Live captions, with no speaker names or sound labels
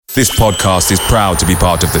This podcast is proud to be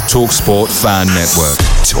part of the TalkSport Fan Network.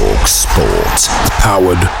 TalkSport.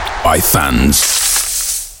 Powered by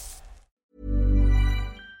fans.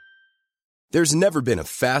 There's never been a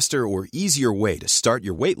faster or easier way to start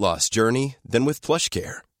your weight loss journey than with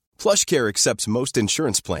PlushCare. PlushCare accepts most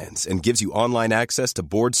insurance plans and gives you online access to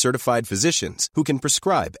board-certified physicians who can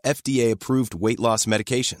prescribe FDA-approved weight loss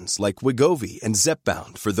medications like Wegovy and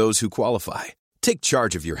Zepbound for those who qualify. Take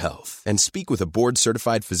charge of your health and speak with a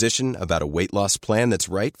board-certified physician about a weight loss plan that's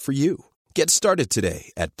right for you. Get started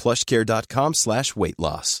today at plushcare.com/weight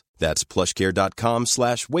loss. That's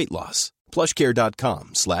plushcare.com/weight loss.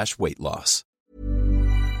 plushcare.com/weight loss.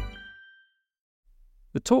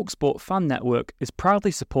 The TalkSport Fan Network is proudly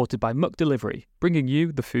supported by McDelivery, bringing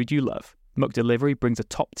you the food you love. McDelivery brings a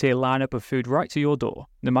top-tier lineup of food right to your door.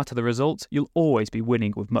 No matter the results, you'll always be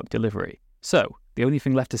winning with McDelivery. So, the only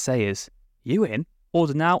thing left to say is, you in?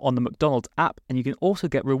 Order now on the McDonald's app, and you can also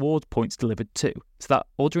get reward points delivered too. So that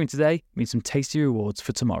ordering today means some tasty rewards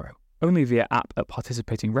for tomorrow. Only via app at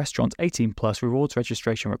participating restaurants. 18 plus. Rewards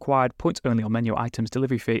registration required. Points only on menu items.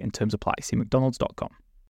 Delivery fee and terms apply. See mcdonalds.com.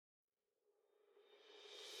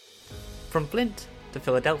 From Flint to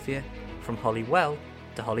Philadelphia, from Hollywell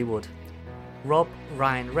to Hollywood. Rob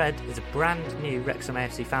Ryan Red is a brand new Wrexham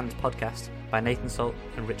AFC fans podcast by Nathan Salt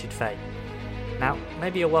and Richard Fay. Now,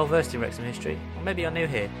 maybe you're well versed in Wrexham history, or maybe you're new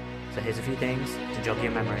here, so here's a few things to jog your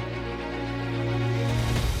memory.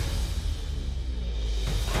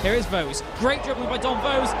 Here is Vose. Great dribbling by Don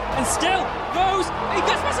Vose. And still, Vose, he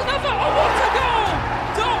gets past another. Oh, what a goal!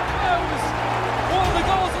 Don Vose! One of the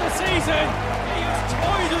goals of the season. He has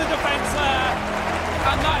toyed with the defence there.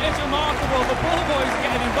 And that is remarkable. The Ball Boys are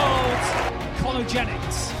getting involved. Conor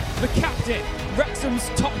Jennings, the captain, Wrexham's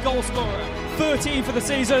top goal scorer. 13 for the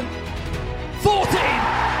season. 14!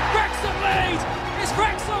 Wrexham lead! It's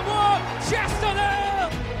Wrexham 1! Chester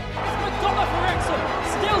 0! It's McDonough for Wrexham.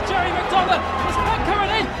 Still Jerry McDonough. It's Head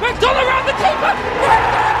coming in. McDonough round the keeper.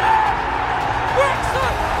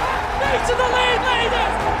 Wrexham made to the lead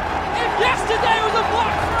leaders. If yesterday was a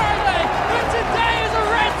Black Friday, then today is a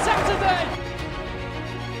Red Saturday.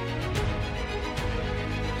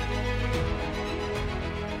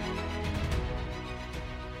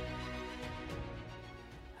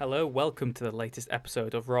 Hello, welcome to the latest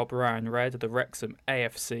episode of Rob Ryan Red, the Wrexham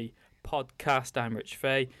AFC podcast. I'm Rich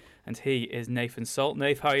Fay, and he is Nathan Salt.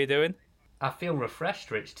 Nath, how are you doing? I feel refreshed,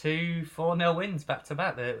 Rich. 2 4-0 wins back to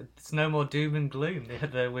back. There's no more doom and gloom.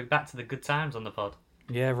 We're back to the good times on the pod.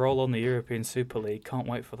 Yeah, roll on the European Super League. Can't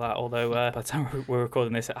wait for that. Although by the time we're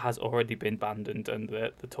recording this, it has already been abandoned and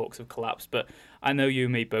the talks have collapsed. But I know you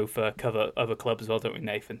and me both cover other clubs as well, don't we,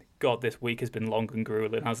 Nathan? God, this week has been long and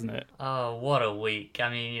grueling, hasn't it? Oh, what a week. I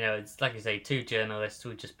mean, it's like you say, 2 journalists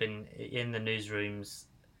who've just been in the newsrooms.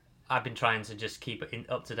 I've been trying to just keep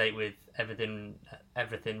up to date with everything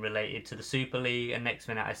related to the Super League. And next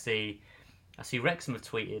minute I see Wrexham have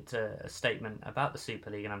tweeted a statement about the Super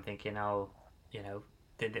League. And I'm thinking,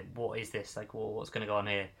 what is this? Like, what's going to go on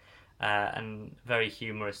here? And very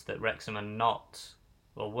humorous that Wrexham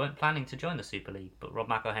weren't planning to join the Super League. But Rob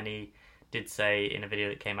McElhenney did say in a video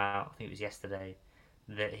that came out, I think it was yesterday,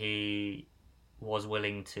 that he was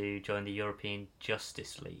willing to join the European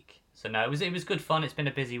Justice League. So no, it was good fun. It's been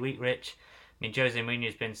a busy week, Rich. I mean, Jose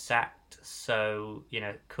Mourinho's been sacked, so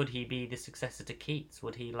could he be the successor to Keats?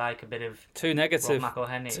 Would he like a bit of too negative? Rob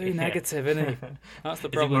McElhenney? Too negative, isn't he? That's the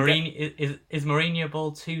problem. Is Mourinho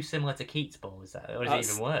ball too similar to Keats' ball? Is it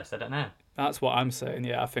even worse? I don't know. That's what I'm saying.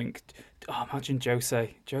 Yeah, I think. Oh, imagine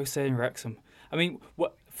Jose in Wrexham. I mean,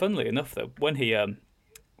 funnily enough, though, when he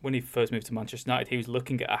first moved to Manchester United, he was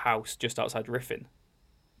looking at a house just outside Riffin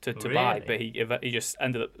to Really? buy, but he just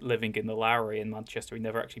ended up living in the Lowry in Manchester. He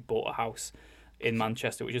never actually bought a house in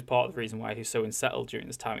Manchester, which is part of the reason why he's so unsettled during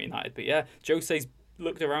this time at United. But yeah, Jose's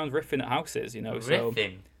looked around Riffin at houses, Riffin. So,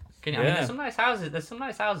 I mean, there's some nice houses. There's some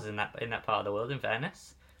nice houses in that part of the world, in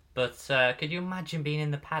fairness. But could you imagine being in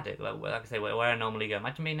the paddock, like I say, where I normally go?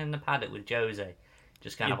 Imagine being in the paddock with Jose,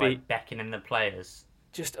 just kind of beckoning the players.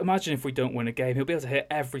 Just imagine if we don't win a game, he'll be able to hear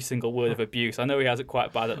every single word of abuse. I know he has it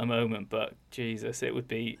quite bad at the moment, but Jesus, it would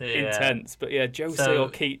be intense. But yeah, Jose or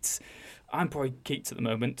Keats. I'm probably Keats at the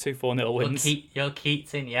moment. 2 4-0 wins. You're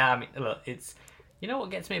Keats in, yeah. I mean, look, it's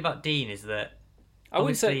what gets me about Dean is that I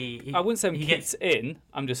wouldn't say he Keats in.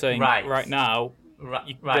 I'm just saying right now.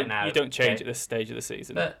 You don't change at this stage of the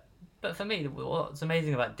season. But for me, what's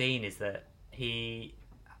amazing about Dean is that he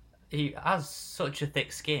has such a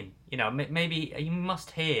thick skin. Maybe he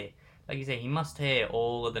must hear, like you say, he must hear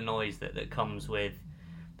all of the noise that comes with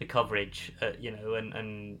the coverage.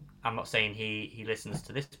 And I'm not saying he listens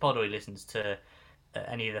to this pod or he listens to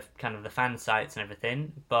any of the kind of the fan sites and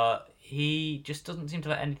everything, but he just doesn't seem to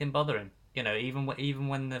let anything bother him. You know, even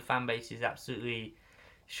when the fan base is absolutely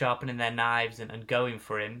sharpening their knives and going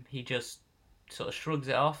for him, he just sort of shrugs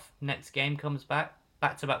it off. Next game comes back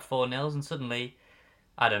to back 4-0, and suddenly,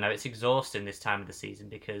 I don't know, it's exhausting this time of the season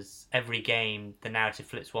because every game the narrative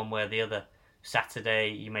flips one way or the other. Saturday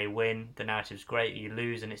you may win, the narrative's great, you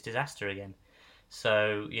lose and it's disaster again.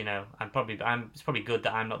 So, you know, it's probably good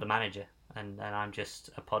that I'm not the manager and I'm just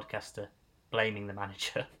a podcaster blaming the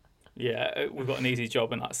manager. Yeah, we've got an easy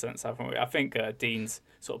job in that sense, haven't we? I think Dean's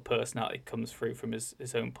sort of personality comes through from his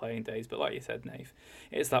own playing days. But like you said, Nave,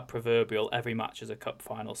 it's that proverbial every match is a cup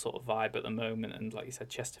final sort of vibe at the moment. And like you said,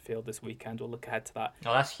 Chesterfield this weekend, we'll look ahead to that.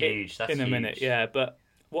 Oh, that's huge. That's in a huge. minute, yeah. But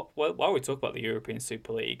while we talk about the European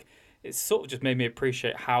Super League, it's sort of just made me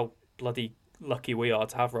appreciate how bloody lucky we are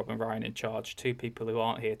to have Rob and Ryan in charge. Two people who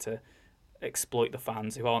aren't here to exploit the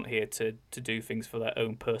fans, who aren't here to do things for their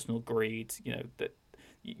own personal greed. You know, that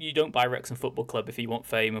you don't buy Wrexham Football Club if you want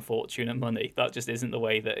fame and fortune and money. That just isn't the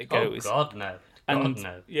way that it goes. Oh, God, no.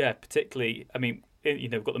 No. Yeah, particularly, I mean, you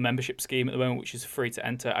know, we've got the membership scheme at the moment, which is free to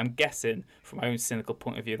enter. I'm guessing, from my own cynical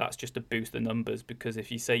point of view, that's just to boost the numbers, because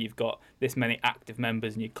if you say you've got this many active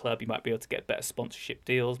members in your club, you might be able to get better sponsorship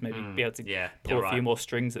deals, maybe be able to pull a few more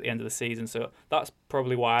strings at the end of the season. So that's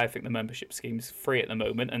probably why I think the membership scheme is free at the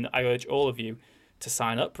moment, and I urge all of you to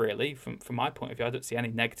sign up, really. From my point of view, I don't see any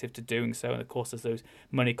negative to doing so. And of course, there's those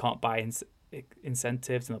money can't buy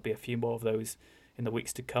incentives, and there'll be a few more of those in the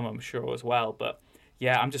weeks to come, I'm sure, as well. But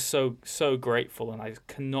yeah, I'm just so grateful, and I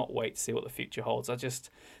cannot wait to see what the future holds.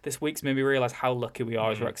 This week's made me realise how lucky we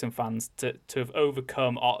are as Wrexham fans to have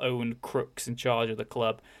overcome our own crooks in charge of the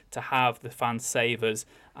club, to have the fans save us,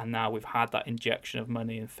 and now we've had that injection of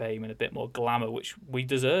money and fame and a bit more glamour, which we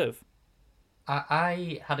deserve.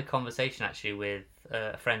 I had a conversation actually with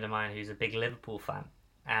a friend of mine who's a big Liverpool fan,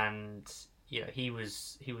 and you know, he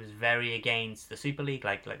was very against the Super League,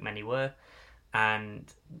 like many were,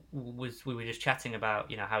 and we were just chatting about,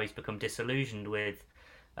 you know, how he's become disillusioned with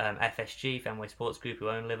FSG, Fenway Sports Group, who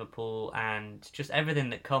own Liverpool, and just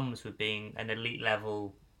everything that comes with being an elite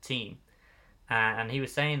level team. And he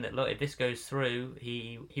was saying that, look, if this goes through,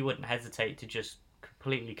 he wouldn't hesitate to just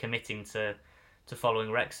completely committing to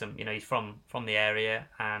following Wrexham. You know, he's from the area,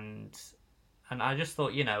 and I just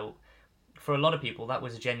thought, you know, for a lot of people that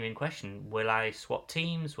was a genuine question. Will I swap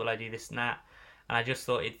teams? Will I do this and that? And I just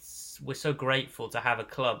thought we're so grateful to have a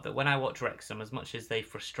club that when I watch Wrexham, as much as they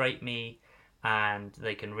frustrate me and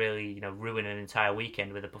they can really, you know, ruin an entire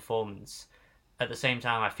weekend with a performance, at the same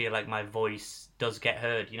time I feel like my voice does get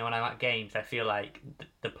heard. You know, when I'm at games, I feel like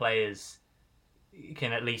the players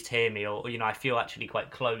can at least hear me, or you know, I feel actually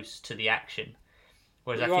quite close to the action.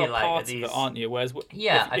 Whereas you I feel are like part these, of it, aren't you? Whereas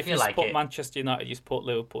I feel you like support it. Manchester United, you support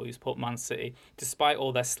Liverpool, you support Man City, despite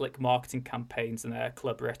all their slick marketing campaigns and their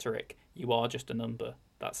club rhetoric, you are just a number.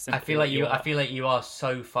 That's simply I feel like you are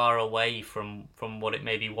so far away from what it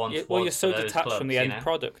maybe once was. Well, you're so for those detached clubs, from the you end know?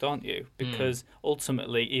 product, aren't you? Because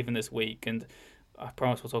ultimately, even this week, and I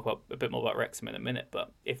promise we'll talk about a bit more about Wrexham in a minute,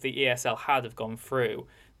 but if the ESL had have gone through,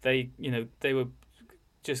 they were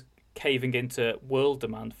just caving into world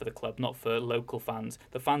demand for the club, not for local fans.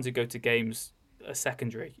 The fans who go to games are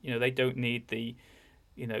secondary. You know, they don't need the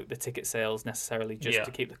ticket sales necessarily just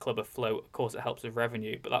to keep the club afloat. Of course, it helps with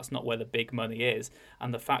revenue, but that's not where the big money is.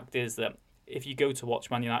 And the fact is that if you go to watch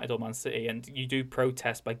Man United or Man City and you do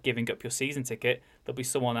protest by giving up your season ticket, there'll be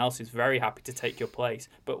someone else who's very happy to take your place.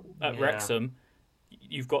 But at Wrexham,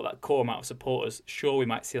 you've got that core amount of supporters. Sure, we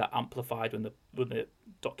might see that amplified when the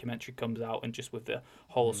documentary comes out, and just with the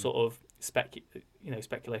whole sort of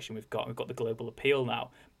speculation we've got the global appeal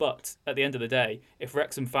now. But at the end of the day, if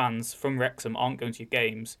Wrexham fans from Wrexham aren't going to your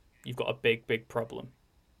games, you've got a big problem.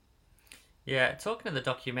 Yeah, talking of the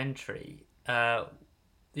documentary, the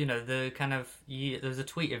kind of there was a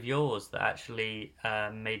tweet of yours that actually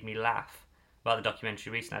made me laugh about the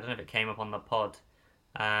documentary recently. I don't know if it came up on the pod.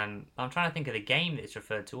 I'm trying to think of the game that it's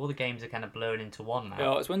referred to. All the games are kind of blurred into one now.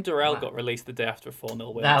 Yeah, it's when Durrell got released the day after a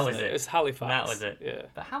 4-0 win. That was it. It was Halifax. That was it. Yeah.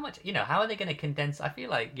 But how much, how are they going to condense? I feel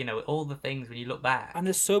like, all the things when you look back. And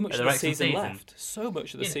there's so much of the season left. So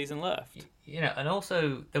much of the season left. And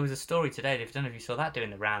also there was a story today, I don't know if you saw that doing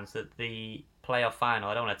the rounds, that the playoff final,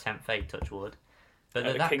 I don't want to tempt fate, touch wood,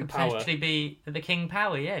 but that could potentially be the King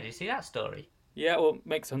Power. Yeah, did you see that story? Yeah, well, it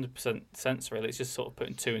makes 100% sense, really. It's just sort of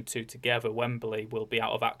putting two and two together. Wembley will be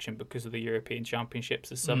out of action because of the European Championships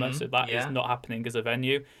this summer, so that is not happening as a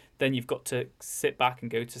venue. Then you've got to sit back and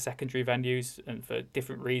go to secondary venues, and for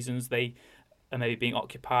different reasons, they are maybe being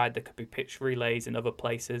occupied. There could be pitch relays in other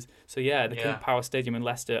places. So, the King Power Stadium in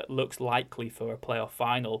Leicester looks likely for a playoff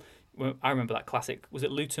final. I remember that classic. Was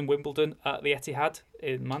it Luton Wimbledon at the Etihad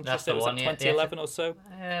in Manchester? Was that 2011 or so?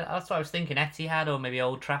 That's what I was thinking. Etihad or maybe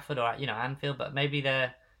Old Trafford or Anfield, but maybe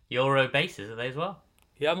they're Euro bases, are they as well?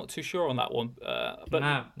 Yeah, I'm not too sure on that one. But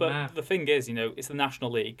No. the thing is, it's the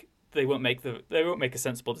National League. They won't make a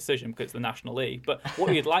sensible decision because it's the National League. But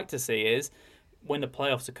what you'd like to see is when the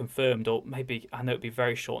playoffs are confirmed, or maybe I know it'd be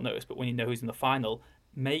very short notice, but when you know who's in the final,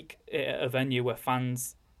 make it a venue where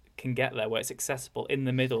fans can get there, where it's accessible in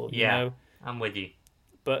the middle. Yeah, I'm with you.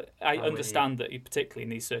 But I understand that, particularly in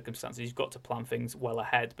these circumstances, you've got to plan things well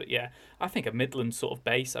ahead. But yeah, I think a Midland sort of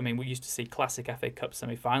base. I mean, we used to see classic FA Cup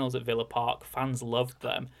semi-finals at Villa Park. Fans loved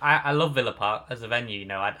them. I love Villa Park as a venue.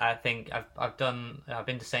 I think I've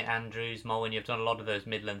been to St Andrews, Molyneux. I've done a lot of those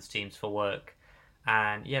Midlands teams for work,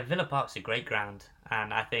 and yeah, Villa Park's a great ground.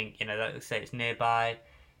 And I think like I say, it's nearby.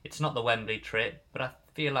 It's not the Wembley trip, but I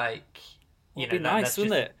feel like it'd be nice,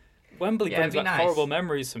 wouldn't it? Wembley brings back horrible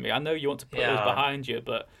memories for me. I know you want to put those behind you,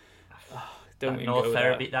 but don't even go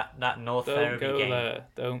there. That North Ferriby game.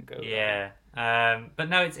 Don't go there. Yeah. But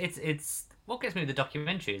no, it's what gets me with the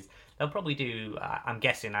documentary is they'll probably do. I'm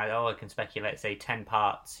guessing. I can speculate. Say 10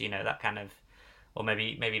 parts. That kind of, or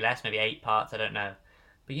maybe less. Maybe 8 parts. I don't know.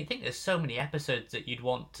 But you think there's so many episodes that you'd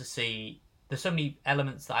want to see. There's so many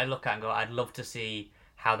elements that I look at and go, I'd love to see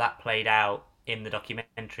how that played out in the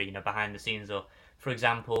documentary. Behind the scenes, or for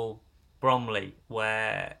example, Bromley,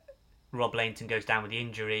 where Rob Lainton goes down with the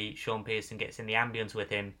injury, Sean Pearson gets in the ambulance with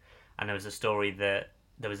him, and there was a story that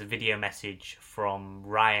there was a video message from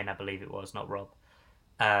Ryan, I believe it was, not Rob,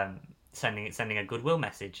 sending a goodwill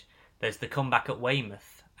message. There's the comeback at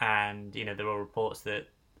Weymouth, and there were reports that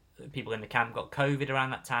people in the camp got COVID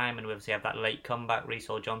around that time, and we obviously have that late comeback. Reece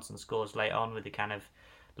Hall-Johnson scores late on with the kind of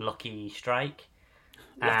lucky strike.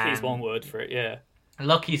 Lucky is one word for it, yeah.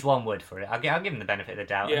 Lucky's one word for it. I'll give him the benefit of the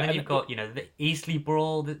doubt. Yeah, and then you've got, the Eastleigh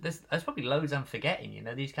Brawl. There's probably loads I'm forgetting,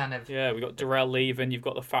 these kind of... Yeah, we've got Durrell leaving. You've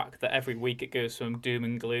got the fact that every week it goes from doom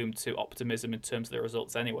and gloom to optimism in terms of the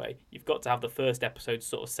results anyway. You've got to have the first episode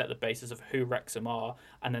sort of set the basis of who Wrexham are,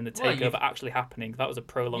 and then the takeover actually happening. That was a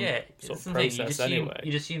prolonged sort of process anyway.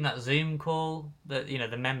 You'd assume that Zoom call,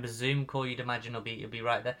 the members' Zoom call, you'd imagine will be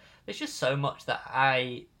right there. There's just so much that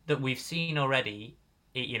we've seen already,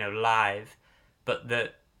 live, but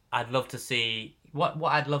that I'd love to see. What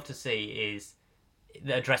I'd love to see is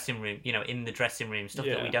the dressing room. In the dressing room, stuff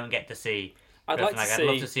that we don't get to see. I'd love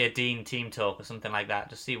to see a Dean team talk or something like that.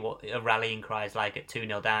 Just see what a rallying cry is like at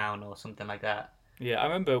 2-0 down or something like that. Yeah, I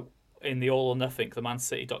remember in the All or Nothing, the Man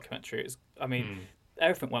City documentary.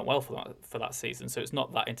 Everything went well for that season, so it's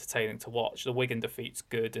not that entertaining to watch. The Wigan defeat's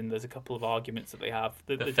good, and there's a couple of arguments that they have.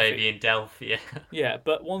 The Fabian Delph, yeah. Yeah,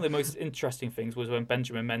 but one of the most interesting things was when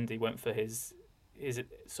Benjamin Mendy went for his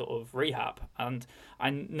sort of rehab, and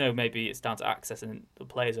I know maybe it's down to access and the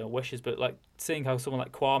players' own wishes, but seeing how someone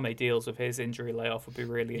like Kwame deals with his injury layoff would be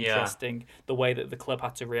really interesting. The way that the club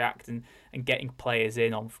had to react and getting players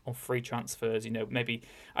in on free transfers. Maybe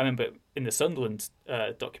I remember in the Sunderland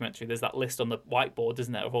documentary, there's that list on the whiteboard,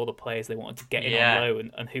 isn't there, of all the players they wanted to get in on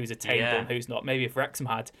loan and who's attainable and who's not. Maybe if Wrexham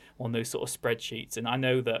had one of those sort of spreadsheets, and I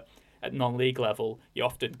know that at non-league level, you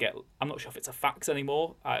often get, I'm not sure if it's a fax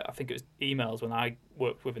anymore, I think it was emails when I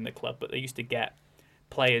worked within the club, but they used to get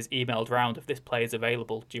players emailed round, if this player's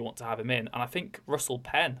available, do you want to have him in? And I think Russell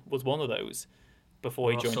Penn was one of those before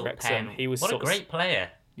he joined Wrexham. He was what a great player.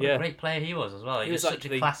 What a great player he was as well. He was such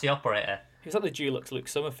a classy operator. He was like the Dulux Luke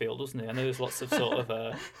Summerfield, wasn't he? I know there's lots of sort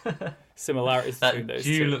of similarities between those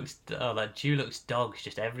two. That Dulux dog's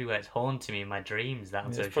just everywhere. It's haunting me in my dreams. That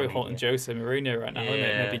on social media. It's probably haunting Jose Mourinho right now, isn't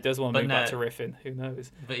it? Maybe he does want to move back to Riffin. Who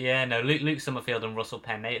knows? But yeah, no, Luke Summerfield and Russell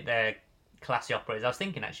Penn, they're classy operators. I was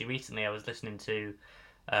thinking actually recently, I was listening to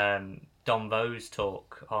Don Vose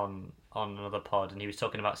talk on another pod, and he was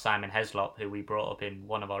talking about Simon Heslop, who we brought up in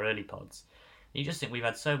one of our early pods. And you just think we've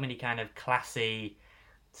had so many kind of classy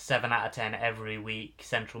 7 out of 10 every week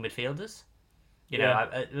central midfielders.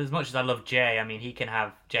 As much as I love Jay, I mean, he can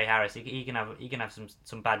have Jay Harris. He can have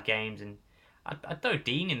some bad games, and I'd throw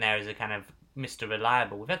Dean in there as a kind of Mr.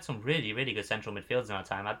 Reliable. We've had some really, really good central midfielders in our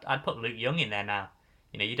time. I'd put Luke Young in there now.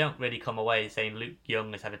 You don't really come away saying Luke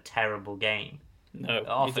Young has had a terrible game. No,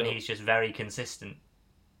 often he's just very consistent.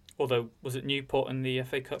 Although, was it Newport in the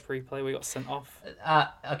FA Cup replay where he got sent off?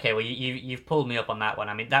 Okay, well, you've pulled me up on that one.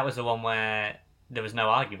 I mean, that was the one where there was no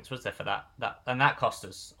arguments, was there, for that? And that cost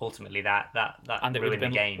us ultimately that and it ruined the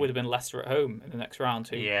game. Would have been Leicester at home in the next round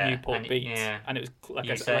who Newport beat. Yeah. And it was like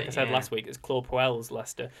I said last week, it's Claude Puel's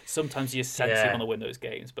Leicester. Sometimes you sense you want to win those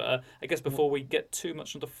games, but I guess before we get too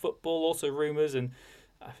much into football, also rumours and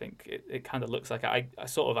I think it kind of looks like I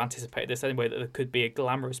sort of anticipated this anyway, that there could be a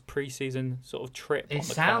glamorous pre-season sort of trip on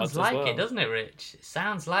the cards as well. It sounds like it, doesn't it, Rich? It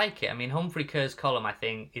sounds like it. I mean, Humphrey Kerr's column, I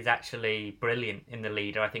think, is actually brilliant in the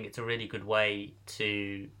Leader. I think it's a really good way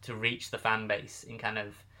to reach the fan base in kind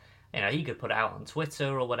of, he could put it out on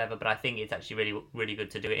Twitter or whatever, but I think it's actually really, really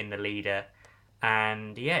good to do it in the Leader.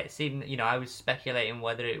 And yeah, it seemed, I was speculating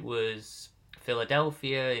whether it was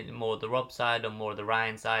Philadelphia, more the Rob side or more the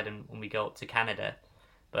Ryan side, and when we go up to Canada.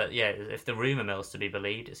 But yeah, if the rumour mill's to be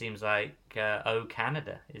believed, it seems like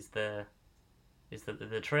Canada is the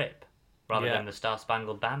trip rather than the Star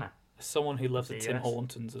Spangled Banner. Someone who loves the Tim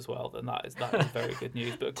Hortons as well, then that is very good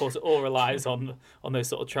news. But of course, it all relies on those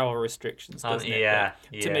sort of travel restrictions, doesn't it? Yeah.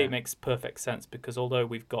 To me, it makes perfect sense because although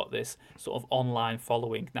we've got this sort of online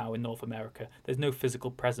following now in North America, there's no physical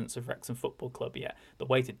presence of Wrexham Football Club yet. The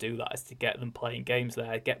way to do that is to get them playing games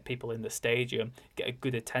there, get people in the stadium, get a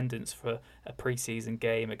good attendance for a pre-season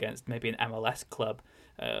game against maybe an MLS club.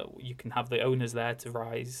 You can have the owners there to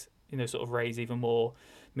raise even more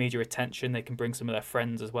media attention. They can bring some of their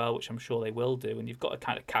friends as well, which I'm sure they will do, and you've got to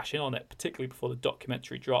kind of cash in on it, particularly before the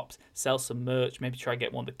documentary drops. Sell some merch, maybe try and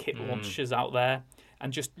get one of the kit launches out there,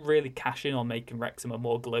 and just really cash in on making Wrexham a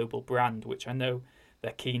more global brand, which I know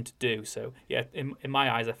they're keen to do. So yeah, in my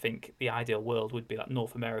eyes, I think the ideal world would be that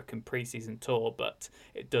North American pre-season tour, but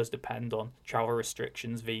it does depend on travel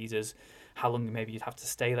restrictions, visas, how long maybe you'd have to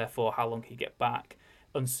stay there for, how long you get back.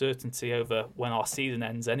 Uncertainty over when our season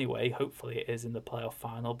ends anyway. Hopefully it is in the playoff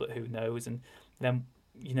final, but who knows? And then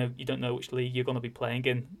you don't know which league you're going to be playing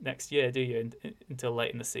in next year, do you, until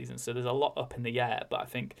late in the season. So there's a lot up in the air, but I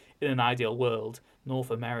think in an ideal world,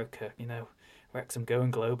 North America, Wrexham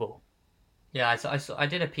going global. Yeah, I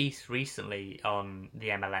did a piece recently on the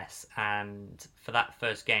MLS, and for that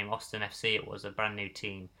first game, Austin FC, it was a brand new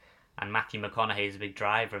team, and Matthew McConaughey is a big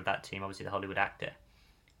driver of that team, obviously the Hollywood actor.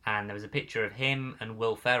 And there was a picture of him and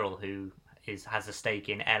Will Ferrell, who has a stake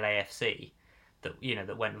in LAFC,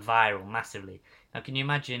 that went viral massively. Now, can you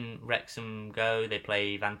imagine Wrexham go? They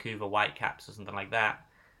play Vancouver Whitecaps or something like that,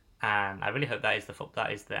 and I really hope that is the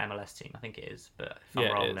MLS team. I think it is, but if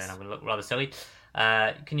I'm wrong, then I'm going to look rather silly.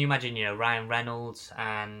 Can you imagine, Ryan Reynolds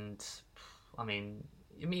and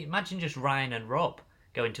imagine just Ryan and Rob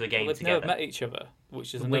going to a game together. They've never met each other,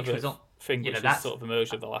 which is another thing which has sort of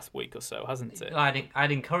emerged over the last week or so, hasn't it?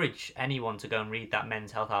 I'd encourage anyone to go and read that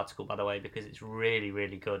Men's Health article, by the way, because it's really,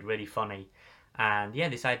 really good, really funny. And yeah,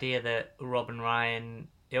 this idea that Rob and Ryan,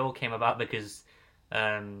 it all came about because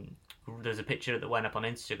there's a picture that went up on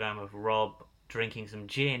Instagram of Rob drinking some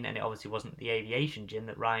gin, and it obviously wasn't the aviation gin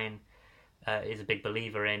that Ryan is a big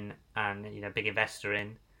believer in and big investor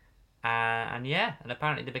in. And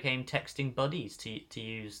apparently they became texting buddies, to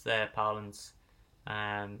use their parlance.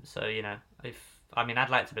 So I'd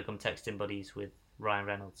like to become texting buddies with Ryan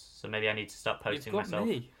Reynolds. So maybe I need to start posting myself.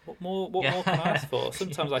 Me. What more can I ask for?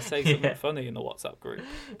 Sometimes I say something funny in the WhatsApp group,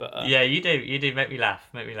 but yeah, you do make me laugh.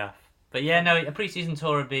 But yeah, no, a pre-season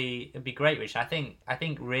tour would be great, Rich. I think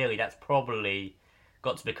really that's probably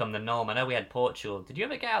got to become the norm. I know we had Portugal. Did you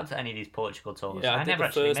ever get out to any of these Portugal tours? Yeah, I never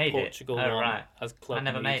did the first made Portugal it. one as club I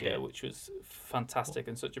never media, made it, which was fantastic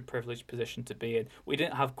and such a privileged position to be in. We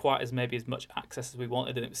didn't have quite as much access as we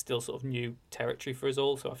wanted, and it was still sort of new territory for us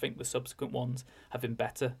all. So I think the subsequent ones have been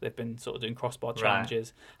better. They've been sort of doing crossbar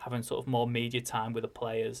challenges, having sort of more media time with the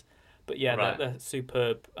players. But yeah, they're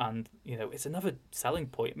superb, and it's another selling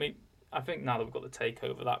point. I mean, I think now that we've got the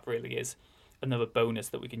takeover, that really is another bonus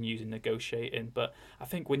that we can use in negotiating. But I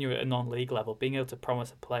think when you're at a non-league level, being able to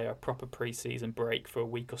promise a player a proper pre-season break for a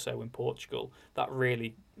week or so in Portugal, that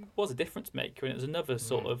really was a difference maker, and it was another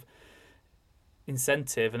sort of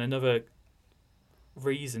incentive and another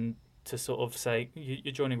reason to sort of say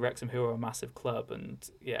you're joining Wrexham, who are a massive club, and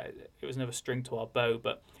yeah, it was another string to our bow.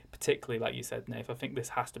 But particularly, like you said, Nath, I think this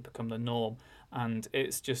has to become the norm, and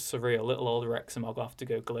it's just surreal. Little old Wrexham are going to have to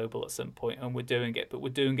go global at some point, and we're doing it, but we're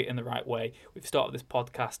doing it in the right way. We've started this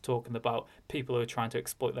podcast talking about people who are trying to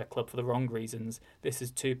exploit their club for the wrong reasons. This is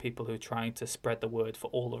two people who are trying to spread the word for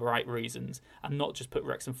all the right reasons, and not just put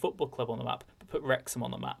Wrexham Football Club on the map, but put Wrexham on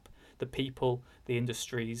the map. The people, the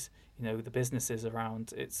industries, the businesses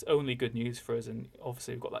around. It's only good news for us, and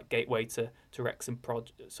obviously we've got that gateway to Wrexham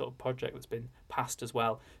project that's been passed as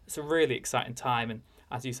well. It's a really exciting time, and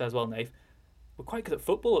as you said as well, Nath, we're quite good at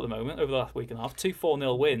football at the moment. Over the last week and a half,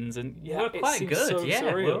 2-4-0 wins, and yeah, we're quite good. So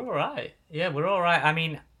surreal. We're all right. Yeah, we're all right. I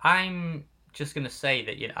mean, I'm just going to say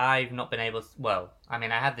that I've not been able to. Well, I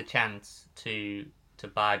mean, I had the chance to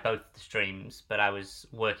buy both the streams, but I was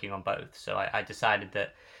working on both, so I decided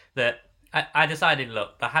that I decided,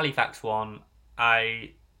 look, the Halifax one,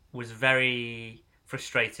 I was very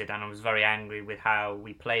frustrated and I was very angry with how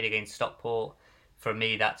we played against Stockport. For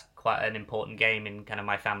me, that's quite an important game in kind of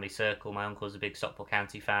my family circle. My uncle's a big Stockport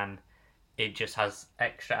County fan. It just has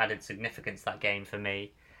extra added significance, that game, for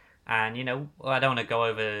me. And, I don't want to go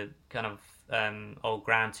over kind of old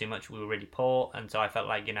ground too much. We were really poor, and so I felt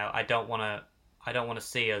like, I don't want to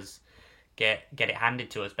see us get it handed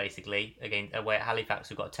to us, basically, away at Halifax.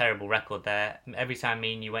 We've got a terrible record there. Every time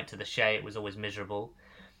me and you went to the Shea, it was always miserable.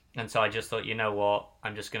 And so I just thought, you know what,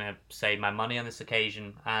 I'm just going to save my money on this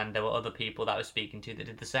occasion. And there were other people that I was speaking to that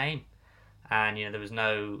did the same. And, there was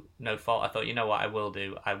no fault. I thought, you know what I will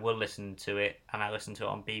do? I will listen to it. And I listened to it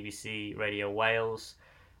on BBC Radio Wales.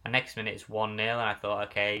 And next minute it's 1-0. And I thought,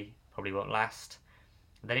 okay, probably won't last.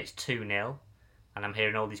 And then it's 2-0. And I'm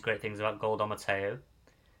hearing all these great things about Golda Mateo.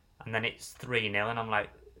 And then it's 3-0. And I'm like,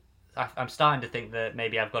 I'm starting to think that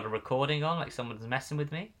maybe I've got a recording on, like someone's messing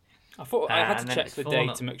with me. I thought I had to check the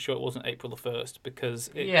date to make sure it wasn't April the 1st because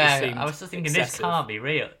it just seemed I was just thinking excessive. This can't be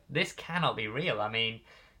real. This cannot be real. I mean,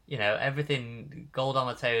 everything. Golda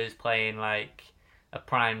Mateo is playing like a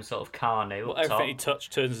prime sort of Carnu. Well, everything he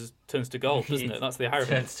touched turns to gold, doesn't it? That's the irony.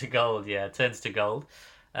 Turns to gold, yeah. Turns to gold.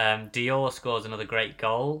 Dior scores another great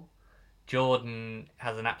goal. Jordan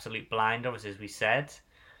has an absolute blinder, obviously, as we said.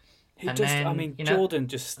 Jordan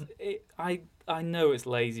just... I know it's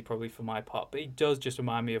lazy probably for my part, but he does just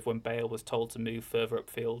remind me of when Bale was told to move further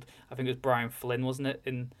upfield. I think it was Brian Flynn, wasn't it?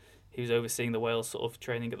 He was overseeing the Wales sort of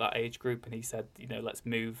training at that age group, and he said, let's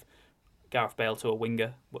move Gareth Bale to a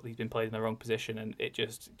winger. Well, he's been played in the wrong position, and it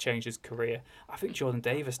just changed his career. I think Jordan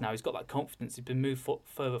Davis now, he's got that confidence. He's been moved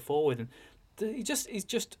further forward, and he's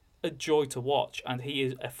just a joy to watch, and he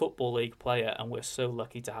is a Football League player, and we're so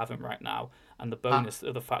lucky to have him right now. And the bonus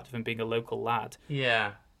of the fact of him being a local lad.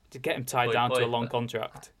 Yeah. To get him tied down to a long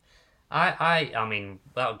contract. I mean,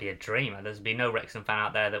 that would be a dream. There's be no Wrexham fan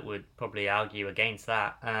out there that would probably argue against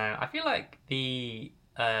that. I feel like the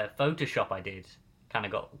Photoshop I did kind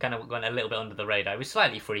of went a little bit under the radar. It was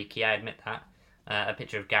slightly freaky, I admit that. A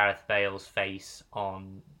picture of Gareth Bale's face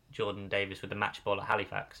on Jordan Davis with the match ball at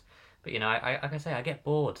Halifax. But like I say, I get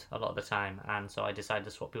bored a lot of the time, and so I decided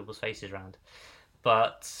to swap people's faces around.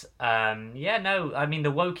 But I mean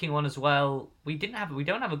the Woking one as well. We don't have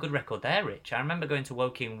a good record there, Rich. I remember going to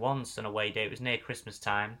Woking once on a away day. It was near Christmas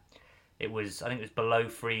time. I think it was below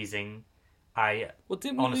freezing.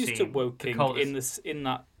 Didn't we lose to Woking in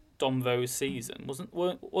that Donvos season?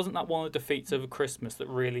 Wasn't that one of the defeats over Christmas that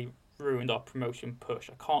really ruined our promotion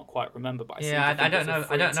push? I can't quite remember, but I don't know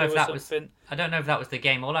if that was the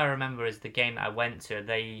game. All I remember is the game that I went to.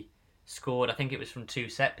 They scored. I think it was from 2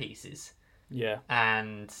 set pieces. Yeah.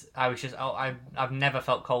 And I was just, I've never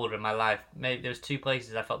felt colder in my life. Maybe there was 2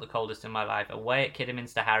 places I felt the coldest in my life. Away at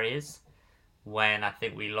Kidderminster Harriers, when I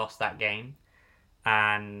think we lost that game.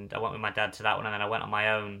 And I went with my dad to that one, and then I went on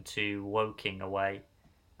my own to Woking away.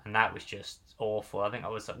 And that was just awful. I think I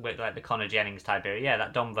was like the Connor Jennings type era. Yeah,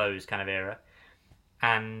 that Don Vos kind of era.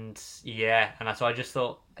 And so I just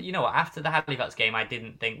thought, after the Halifax game, I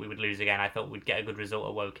didn't think we would lose again. I thought we'd get a good result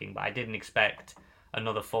at Woking, but I didn't expect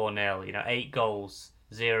another 4-0, 8 goals,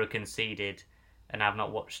 0 conceded, and I've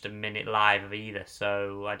not watched a minute live of either.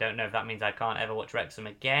 So I don't know if that means I can't ever watch Wrexham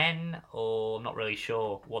again, or I'm not really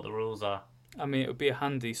sure what the rules are. I mean, it would be a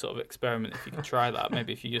handy sort of experiment if you could try that.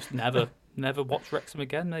 Maybe if you just never watch Wrexham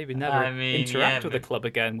again, maybe never interact with the club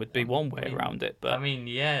again would be one way around it. But I'm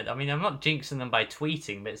not jinxing them by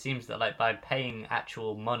tweeting, but it seems that like by paying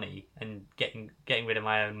actual money and getting rid of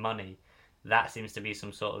my own money, that seems to be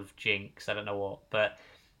some sort of jinx. I don't know what, but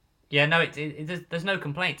there's no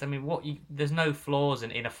complaints. I mean, there's no flaws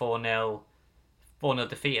in a 4-0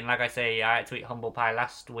 defeat. And like I say, I had to eat humble pie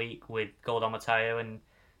last week with Golda Mateo, and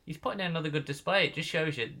he's putting in another good display. It just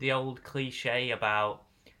shows you the old cliche about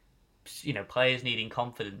players needing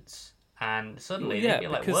confidence, and suddenly they feel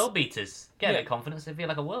like world beaters. Get a bit of confidence, they feel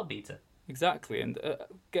like a world beater. Exactly, and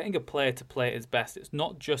getting a player to play at his best, it's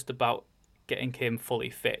not just about getting him fully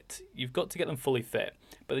fit. You've got to get them fully fit,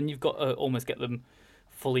 but then you've got to almost get them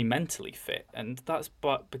fully mentally fit, and that's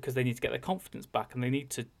because they need to get their confidence back and they need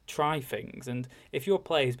to try things. And if your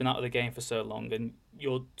player has been out of the game for so long and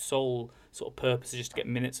your sole sort of purpose is just to get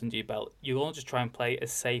minutes under your belt, you'll all just try and play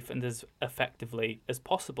as safe and as effectively as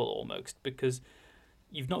possible almost, because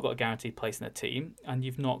you've not got a guaranteed place in the team and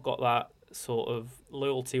you've not got that sort of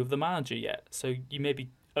loyalty with the manager yet. So you maybe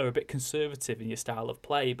are a bit conservative in your style of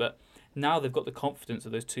play, but now they've got the confidence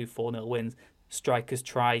of those 2 4-0 wins. Strikers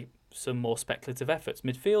try some more speculative efforts.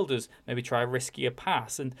 Midfielders maybe try a riskier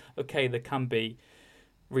pass, and okay, there can be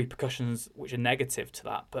repercussions which are negative to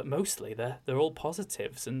that, but mostly they're all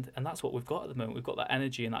positives, and that's what we've got at the moment. We've got that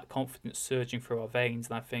energy and that confidence surging through our veins,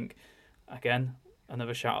 and I think, again,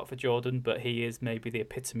 another shout out for Jordan, but he is maybe the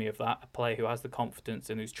epitome of that, a player who has the confidence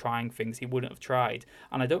and who's trying things he wouldn't have tried.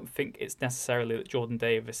 And I don't think it's necessarily that Jordan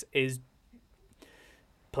Davis is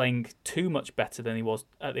playing too much better than he was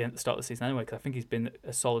at the start of the season anyway, because I think he's been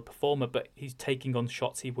a solid performer, but he's taking on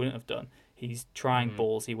shots he wouldn't have done. He's trying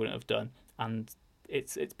balls he wouldn't have done, and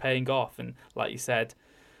it's paying off. And like you said,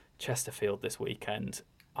 Chesterfield this weekend.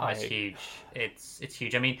 It's huge. It's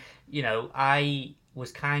huge. I mean, I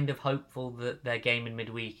was kind of hopeful that their game in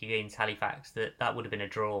midweek against Halifax, that would have been a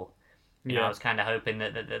draw. I was kind of hoping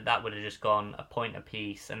that would have just gone a point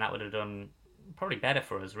apiece, and that would have done probably better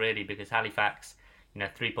for us, really, because Halifax,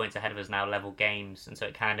 3 points ahead of us now, level games, and so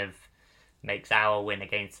it kind of makes our win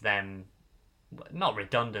against them not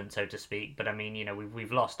redundant, so to speak, but I mean,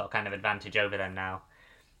 we've lost our kind of advantage over them now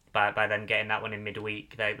by them getting that one in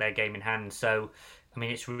midweek, their game in hand. So, I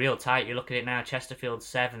mean, it's real tight. You look at it now, Chesterfield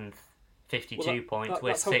 7th, 52 points,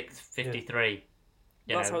 we're 6th, 53.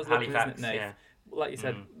 That's how it's looking, isn't it, Nate? Yeah. Like you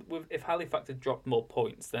said, if Halifax had dropped more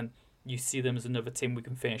points, then you see them as another team we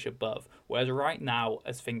can finish above. Whereas right now,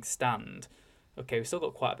 as things stand, okay, we've still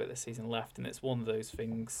got quite a bit of the season left, and it's one of those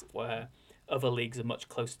things where other leagues are much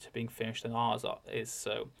closer to being finished than ours is,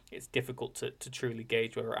 so it's difficult to truly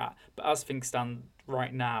gauge where we're at. But as things stand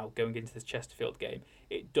right now, going into this Chesterfield game,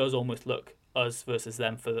 it does almost look us versus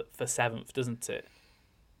them for 7th, doesn't it?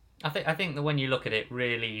 I think that when you look at it,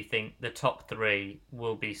 really, you think the top 3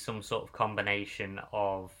 will be some sort of combination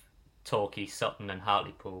of Torquay, Sutton and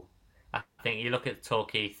Hartlepool. I think you look at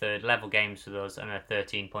Torquay, third, level games with us, and they're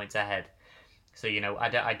 13 points ahead. So,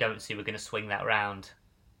 I don't see we're going to swing that round,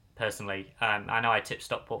 personally. I know I tipped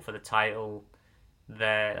Stockport for the title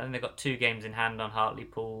there, and they've got 2 games in hand on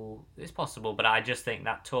Hartlepool. It's possible, but I just think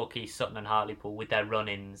that Torquay, Sutton and Hartlepool, with their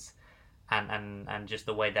run-ins and just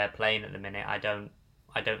the way they're playing at the minute, I don't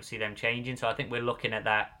see them changing. So I think we're looking at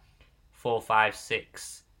that 4, 5,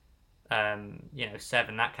 6,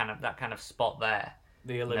 7, that kind of spot there.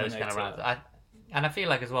 The eliminator. Kind of rounds. And I feel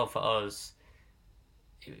like as well for us,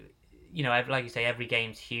 like you say, every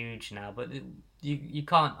game's huge now, but you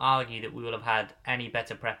can't argue that we will have had any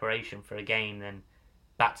better preparation for a game than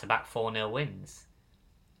back-to-back 4-0 wins.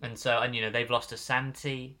 And so, they've lost to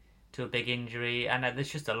Santi to a big injury, and there's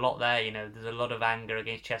just a lot there. There's a lot of anger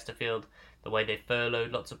against Chesterfield, the way they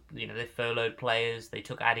furloughed they furloughed players. They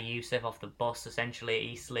took Adi Youssef off the bus essentially at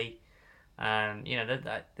Eastleigh.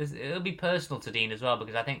 It'll be personal to Dean as well,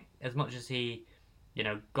 because I think as much as he,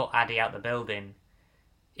 got Adi out the building,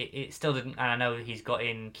 it still didn't. And I know he's got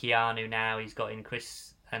in Keanu now, he's got in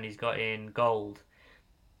Chris, and he's got in Gold.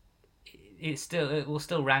 It will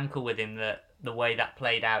still rankle with him that the way that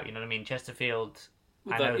played out. You know what I mean? Chesterfield.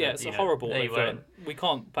 It's a horrible. We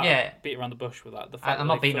can't beat around the bush with that. I'm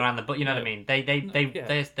not beating around the bush. You know what I mean?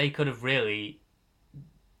 They could have really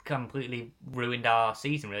completely ruined our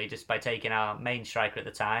season, really, just by taking our main striker at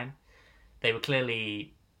the time. They were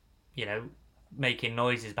clearly, making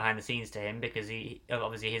noises behind the scenes to him, because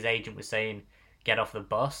obviously his agent was saying, get off the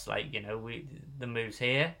bus, the move's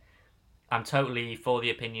here. I'm totally for the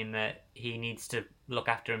opinion that he needs to look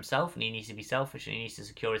after himself, and he needs to be selfish, and he needs to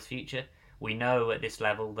secure his future. We know at this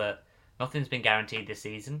level that nothing's been guaranteed this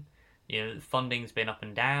season. Funding's been up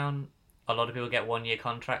and down. A lot of people get 1-year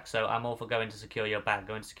contracts, so I'm all for going to secure your bag,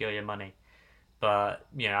 going to secure your money. But,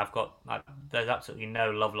 there's absolutely no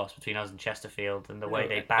love lost between us and Chesterfield, and the way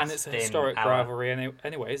they basked in. And it's a historic rivalry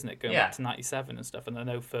anyway, isn't it? Going back to 97 and stuff, and I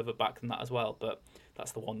know further back than that as well, but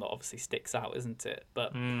that's the one that obviously sticks out, isn't it?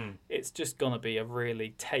 But it's just going to be a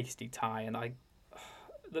really tasty tie, and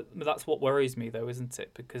that's what worries me, though, isn't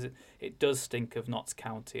it? Because it does stink of Notts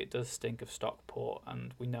County, it does stink of Stockport,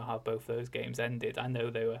 and we know how both those games ended. I know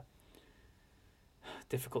they were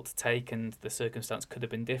difficult to take and the circumstance could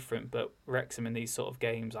have been different, but Wrexham in these sort of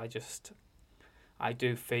games, I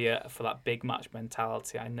do fear for that big match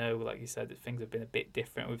mentality. I know, like you said, that things have been a bit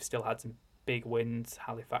different. We've still had some big wins,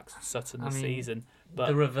 Halifax and Sutton this season, but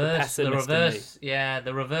the reverse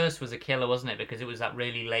was a killer, wasn't it? Because it was that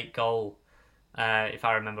really late goal, if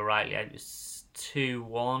I remember rightly. It was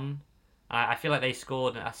 2-1. I feel like they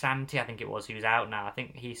scored. Asante, I think it was, he was out now. I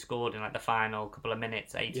think he scored in the final couple of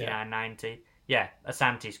minutes, 89, 90. Yeah,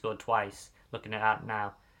 Asante scored twice, looking at that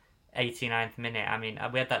now. 89th minute. I mean,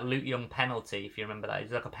 we had that Luke Young penalty, if you remember that. It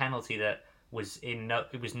was like a penalty that was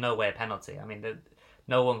it was nowhere a penalty. I mean,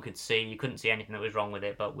 no one could see. You couldn't see anything that was wrong with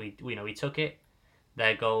it, but we took it.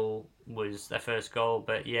 Their goal was their first goal,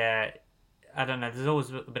 but yeah, I don't know. There's always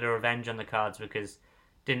a bit of revenge on the cards, because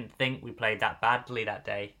didn't think we played that badly that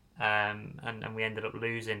day, and we ended up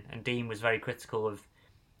losing. And Dean was very critical of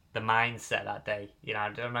the mindset that day. I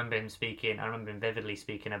remember him vividly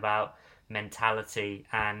speaking about mentality,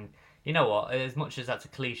 and you know what? As much as that's a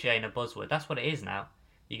cliche and a buzzword, that's what it is now.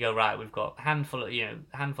 You go, right, we've got handful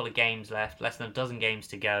of games left, less than a dozen games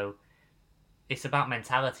to go. It's about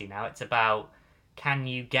mentality now. It's about, can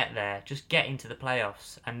you get there? Just get into the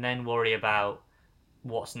playoffs and then worry about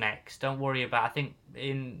what's next. Don't worry about, I think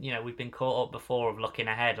we've been caught up before of looking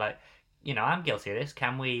ahead. Like, I'm guilty of this.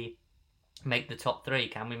 Can we make the top 3?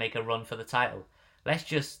 Can we make a run for the title? Let's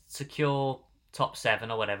just secure top 7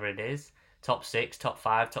 or whatever it is, top 6, top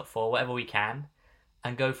 5, top 4, whatever we can,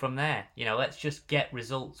 and go from there. Let's just get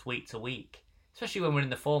results week to week, especially when we're in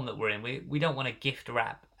the form that we're in. We don't want to gift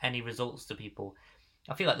wrap any results to people.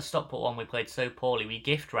 I feel like the Stockport one, we played so poorly, we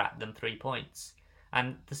gift wrapped them 3 points.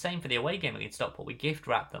 And the same for the away game against Stockport, we gift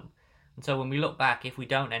wrapped them. And so when we look back, if we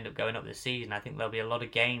don't end up going up this season, I think there'll be a lot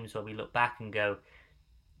of games where we look back and go,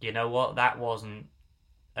 you know what, that wasn't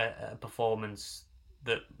a performance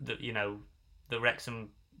that Wrexham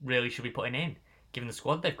really should be putting in, given the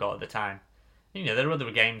squad they've got at the time. There are other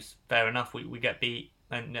games, fair enough, we get beat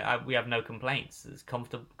and we have no complaints. It's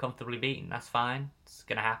comfortably beaten, that's fine. It's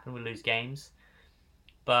going to happen, we lose games.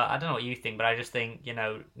 But I don't know what you think, but I just think,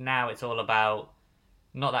 now it's all about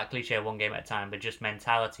not that cliche one game at a time, but just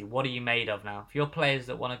mentality. What are you made of now? If you're players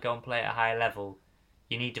that want to go and play at a higher level,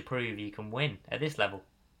 you need to prove you can win at this level.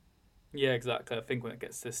 Yeah, exactly. I think when it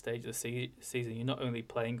gets to this stage of the season, you're not only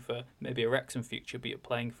playing for maybe a Wrexham future, but you're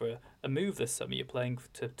playing for a move this summer. You're playing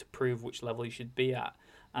to prove which level you should be at.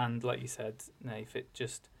 And like you said, Nath,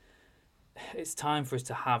 it's time for us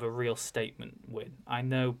to have a real statement win. I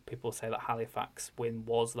know people say that Halifax win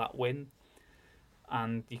was that win,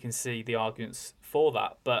 and you can see the arguments for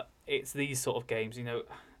that, but it's these sort of games,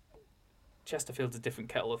 Chesterfield's a different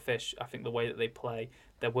kettle of fish. I think the way that they play,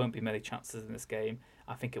 there won't be many chances in this game.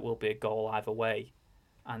 I think it will be a goal either way.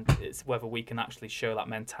 And it's whether we can actually show that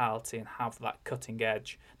mentality and have that cutting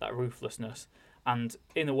edge, that ruthlessness. And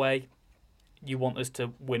in a way, you want us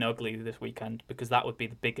to win ugly this weekend, because that would be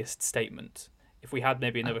the biggest statement. If we had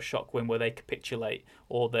maybe another shock win where they capitulate,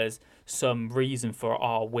 or there's some reason for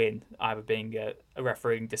our win, either being a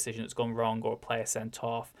refereeing decision that's gone wrong or a player sent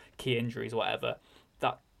off, key injuries, whatever,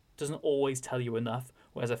 that doesn't always tell you enough.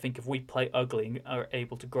 Whereas I think if we play ugly and are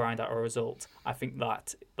able to grind out a result, I think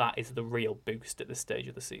that is the real boost at this stage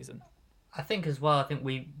of the season. I think as well,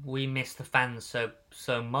 we miss the fans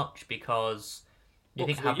so much, because you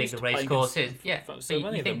think how big the racecourse is. Yeah, so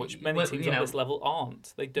many of them, which many teams at this level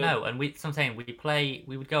aren't. They don't. No, and we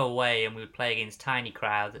would go away and we would play against tiny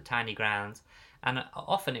crowds at tiny grounds, and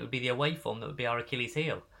often it would be the away form that would be our Achilles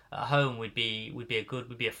heel. At home, we'd be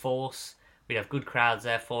a force. We'd have good crowds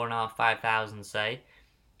there, 4,500, 5,000, say.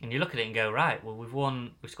 And you look at it and go, right, well,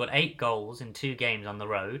 we've scored 8 goals in 2 games on the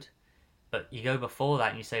road. But you go before that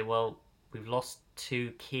and you say, well, we've lost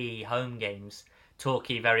 2 key home games.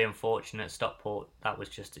 Torquay, very unfortunate. Stockport, that was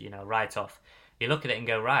just, a write-off. You look at it and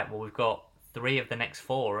go, right, well, we've got 3 of the next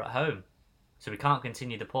 4 at home. So we can't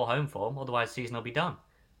continue the poor home form, otherwise the season will be done.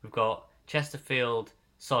 We've got Chesterfield,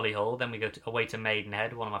 Solihull, then we go away to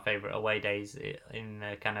Maidenhead, one of my favourite away days in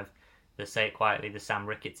kind of, say it quietly, the Sam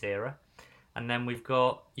Ricketts era. And then we've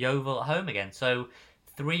got Yeovil at home again. So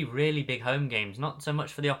 3 really big home games, not so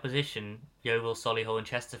much for the opposition, Yeovil, Solihull and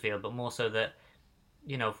Chesterfield, but more so that,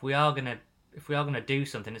 if we are gonna do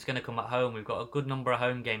something, it's gonna come at home. We've got a good number of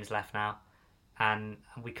home games left now, and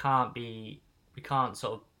we can't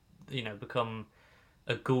sort of, become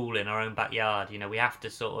a ghoul in our own backyard. We have to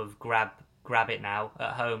sort of grab it now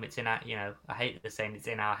at home. It's in our, I hate saying it's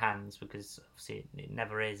in our hands, because obviously it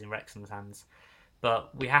never is in Wrexham's hands.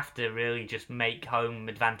 But we have to really just make home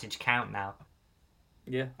advantage count now.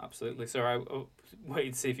 Yeah, absolutely. So I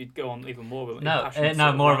waited to see if you'd go on even more of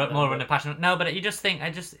an more of an passionate. No, but you just think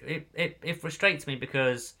it frustrates me,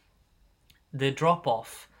 because the drop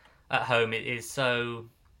off at home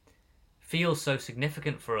feels so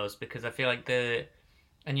significant for us, because I feel like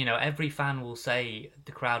every fan will say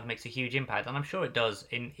the crowd makes a huge impact, and I'm sure it does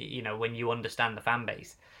when you understand the fan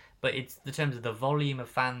base. But it's the terms of the volume of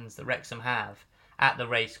fans that Wrexham have at the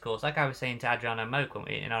racecourse, like I was saying to Adriano Moke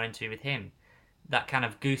in our interview with him, that kind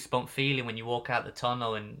of goosebump feeling when you walk out the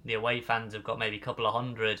tunnel and the away fans have got maybe a couple of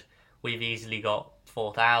hundred, we've easily got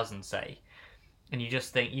 4,000, say, and you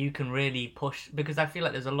just think you can really push, because I feel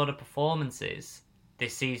like there's a lot of performances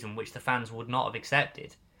this season which the fans would not have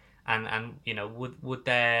accepted, and would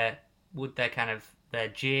their kind of their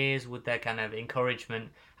jeers, would their kind of encouragement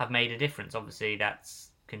have made a difference? Obviously that's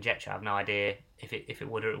conjecture. I have no idea if it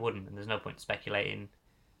would or it wouldn't, and there's no point speculating.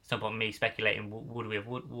 There's no point in me speculating would we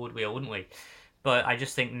or wouldn't we. But I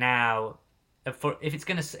just think now, if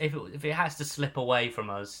it has to slip away from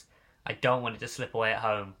us, I don't want it to slip away at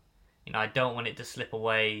home. I don't want it to slip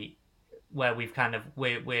away where we've kind of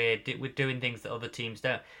we're doing things that other teams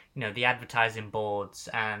don't. You know, the advertising boards,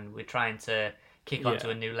 and we're trying to kick onto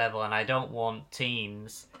a new level. And I don't want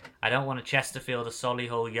teams. I don't want a Chesterfield, a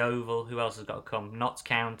Solihull, Yeovil. Who else has got to come? Notts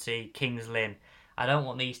County, Kings Lynn. I don't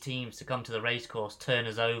want these teams to come to the racecourse, turn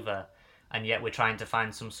us over, and yet we're trying to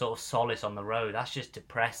find some sort of solace on the road. That's just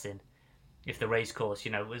depressing. If the racecourse,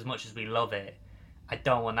 you know, as much as we love it, I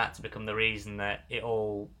don't want that to become the reason that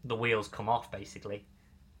the wheels come off, basically.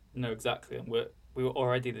 No, exactly. And we were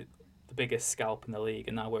already the biggest scalp in the league,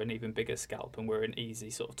 and now we're an even bigger scalp, and we're an easy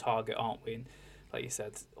sort of target, aren't we? And like you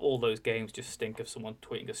said, all those games just stink of someone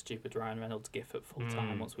tweeting a stupid Ryan Reynolds gif at full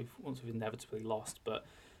time once we've inevitably lost. But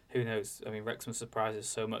who knows? I mean, Wrexham surprised us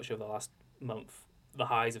so much over the last month. The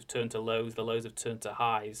highs have turned to lows, the lows have turned to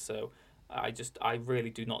highs. So I really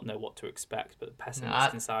do not know what to expect. But the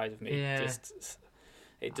pessimist inside of me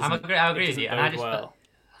it doesn't. I agree with you,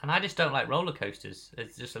 and I just don't like roller coasters.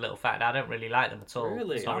 It's just a little fact. I don't really like them at all.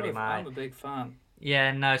 Really, I'm a big fan.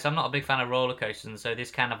 Yeah, no, so I'm not a big fan of roller coasters, and so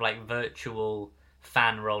this kind of like virtual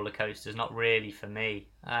fan roller coaster is not really for me.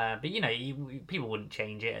 But you know, people wouldn't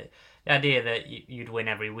change it. The idea that you'd win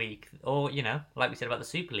every week, or you know, like we said about the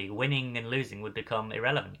Super League, winning and losing would become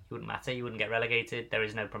irrelevant. It wouldn't matter. You wouldn't get relegated. There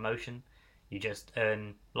is no promotion. You just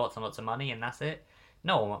earn lots and lots of money, and that's it.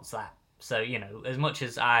 No one wants that. So you know, as much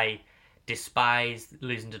as I despise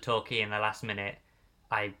losing to Torquay in the last minute,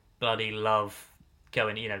 I bloody love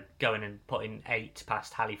going and putting 8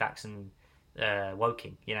 past Halifax and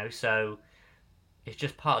Woking, you know. So it's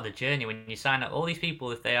just part of the journey. When you sign up, all these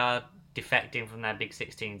people, if they are defecting from their big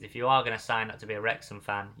 16s, if you are going to sign up to be a Wrexham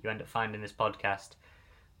fan, you end up finding this podcast.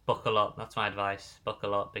 Buckle up. That's my advice.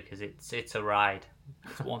 Buckle up, because it's a ride.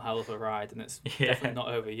 It's one hell of a ride, and it's definitely not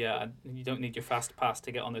over yet. And you don't need your fast pass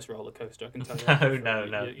to get on this roller coaster, I can tell you.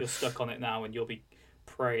 No. You're stuck on it now, and you'll be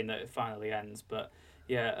praying that it finally ends. But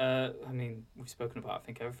yeah, I mean, we've spoken about, I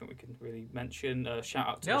think, everything we can really mention. Shout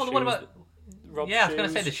out to the shoes. What about Rob's I was going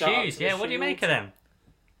to say the shoes. Yeah, what do you make of them?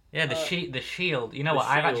 Yeah, the shield. You know what?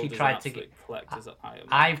 I've actually tried to get.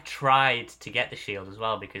 I've tried to get the shield as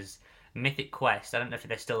well, because Mythic Quest, I don't know if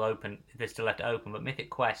they're still open, if they're still left it open, but Mythic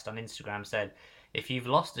Quest on Instagram said, if you've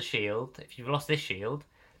lost this shield,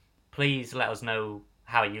 please let us know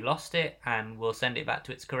how you lost it, and we'll send it back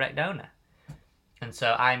to its correct owner. And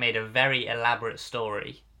so I made a very elaborate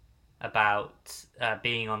story about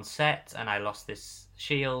being on set, and I lost this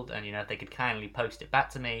shield, and you know, if they could kindly post it back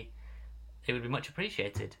to me, it would be much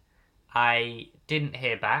appreciated. I didn't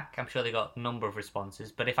hear back. I'm sure they got a number of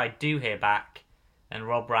responses, but if I do hear back, and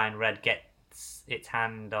Rob Ryan Red gets its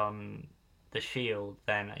hand on the shield,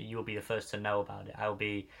 then you'll be the first to know about it. I'll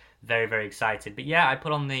be very, very excited. But yeah, I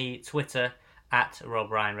put on the Twitter at Rob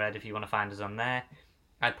Ryan Red if you want to find us on there.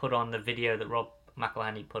 I put on the video that Rob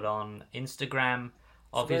McElhenney put on Instagram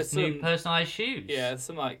of his new personalised shoes. Yeah,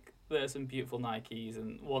 there's some beautiful Nikes,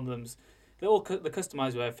 and one of them's they're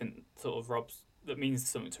customised with everything sort of Rob's that means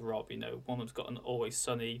something to Rob. You know, one of them's got an Always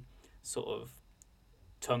Sunny sort of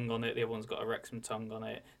tongue on it, the other one's got a Wrexham tongue on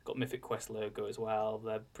it, got Mythic Quest logo as well.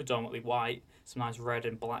 They're predominantly white, some nice red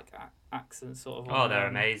and black accents sort of. Oh, they're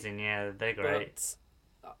amazing, yeah, they're great.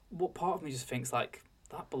 But what part of me just thinks like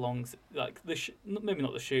that belongs, like maybe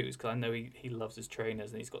not the shoes, because I know he loves his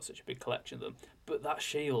trainers and he's got such a big collection of them, but that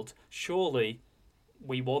shield, surely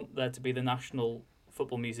we want there to be the National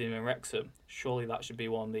Football Museum in Wrexham, surely that should be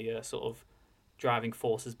one of the sort of driving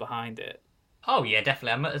forces behind it. Oh yeah,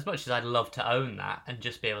 definitely. As much as I'd love to own that and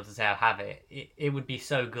just be able to say I have it, it would be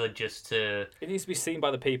so good just to. It needs to be seen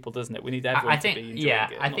by the people, doesn't it? We need everyone to be enjoying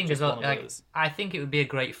it. I think as well. I think it would be a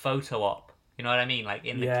great photo op. You know what I mean? Like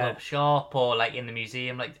in the club shop or like in the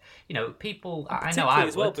museum. Like, you know, people. I know I would.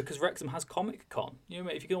 As well, because Wrexham has Comic Con. You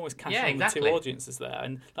know, if you can always cash in with 2 audiences there,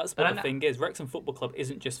 and that's what the thing is. Wrexham Football Club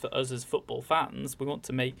isn't just for us as football fans. We want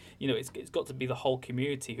to make, you know, it's got to be the whole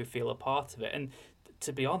community who feel a part of it. And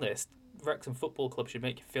to be honest, Wrexham Football Club should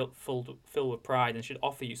make you feel with pride and should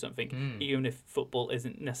offer you something, even if football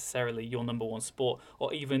isn't necessarily your number one sport,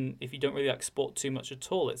 or even if you don't really like sport too much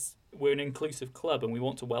at all. We're an inclusive club, and we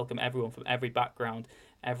want to welcome everyone from every background,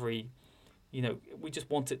 we just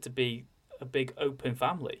want it to be a big open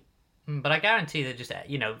family. But I guarantee that just,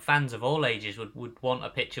 you know, fans of all ages would want a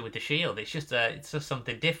picture with the shield. It's just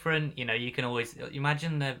something different. You know, you can always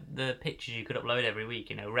imagine the pictures you could upload every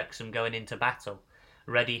week. You know, Wrexham going into battle,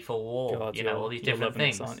 ready for war. God, you know, all these different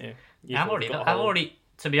things. This, aren't you? I've already,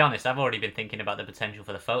 to be honest, I've already been thinking about the potential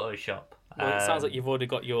for the Photoshop. Well, it sounds like you've already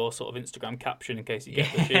got your sort of Instagram caption in case you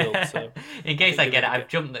get the shield. So in case I get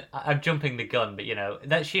it, I'm jumping the gun. But you know,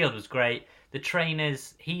 that shield was great. The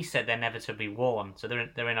trainers, he said they're never to be worn, so they're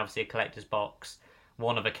in obviously a collector's box,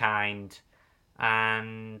 one of a kind.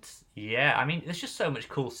 And yeah, I mean, there's just so much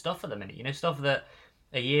cool stuff at the minute. You know, stuff that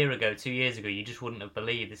a year ago, 2 years ago, you just wouldn't have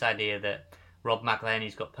believed. This idea that Rob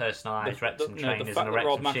McElhenney's got personalised Wrexham trainers the fact and a that Wrexham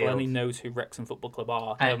Rob McElhenney shield. knows who Wrexham Football Club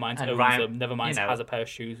are, never mind owns Ryan, them, never mind has a pair of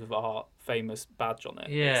shoes with our famous badge on it.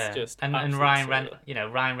 Yeah, it's just and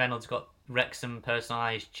Ryan Reynolds got Wrexham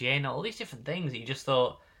personalised gin, all these different things that you just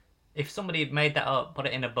thought, if somebody had made that up, put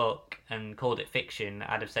it in a book, and called it fiction,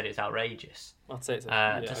 I'd have said it's outrageous. I'd say it's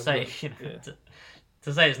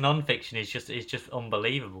to say it's non-fiction is just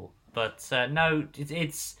unbelievable. But no,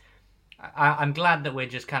 it's. I'm glad that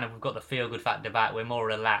we've got the feel-good factor back. We're more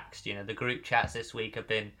relaxed. You know, the group chats this week have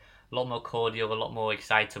been a lot more cordial, a lot more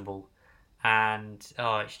excitable, and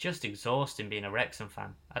it's just exhausting being a Wrexham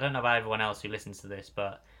fan. I don't know about everyone else who listens to this,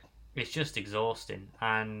 but it's just exhausting.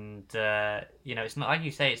 And it's not, like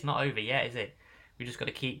you say, it's not over yet, is it? We just got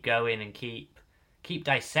to keep going and keep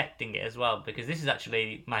dissecting it as well, because this is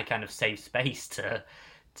actually my kind of safe space to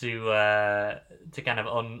kind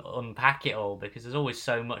of unpack it all, because there's always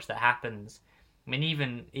so much that happens. I mean,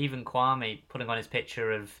 even Kwame putting on his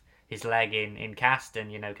picture of his leg in Caston,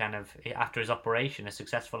 you know, kind of after his operation, a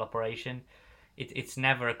successful operation. It's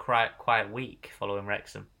never a quiet week following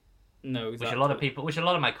Wrexham. No, exactly. Which a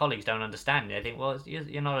lot of my colleagues don't understand. They think, well,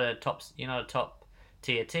 you're not a top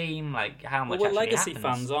tier team. Like, how much? Well, we're actually legacy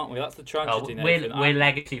happens? fans, aren't we? That's the tragedy. We're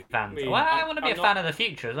legacy fans. I want to be a fan of the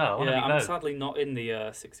future as well. I'm sadly not in the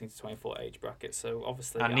 16 to 24 age bracket, so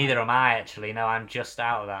obviously. And neither am I, actually. No, I'm just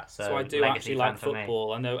out of that. So I do actually like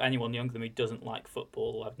football. I know anyone younger than me doesn't like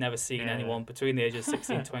football. I've never seen anyone between the ages of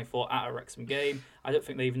 16 and 24 at a Wrexham game. I don't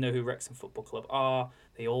think they even know who Wrexham Football Club are.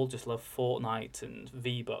 They all just love Fortnite and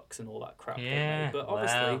V-Bucks and all that crap. Yeah, but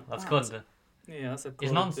obviously that's good. Yeah, that's a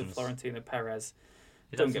it's nonsense. Florentino Perez.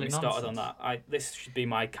 Don't get me started on that. This should be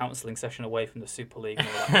my counselling session away from the Super League and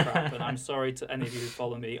all that crap. And I'm sorry to any of you who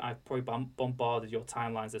follow me. I've probably bombarded your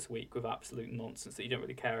timelines this week with absolute nonsense that you don't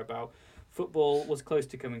really care about. Football was close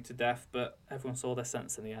to coming to death, but everyone saw their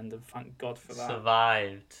sense in the end, and thank God for that.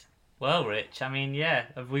 Survived. Well, Rich, I mean, yeah.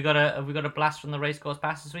 Have we got a blast from the Racecourse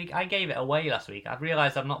Pass this week? I gave it away last week. I've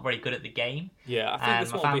realised I'm not very good at the game. Yeah, I think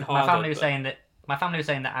this one will be harder. My family was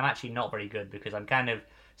saying that I'm actually not very good because I'm kind of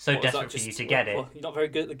so desperate for you to get it. You're not very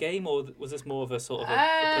good at the game, or was this more of a sort of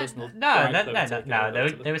a personal? No.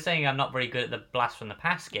 They were saying I'm not very good at the Blast from the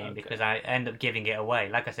Past game because I end up giving it away.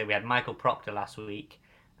 Like I said, we had Michael Proctor last week,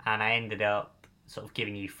 and I ended up sort of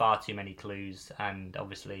giving you far too many clues, and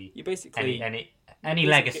obviously you basically any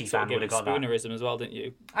legacy fan would have got that. Spoonerism as well, didn't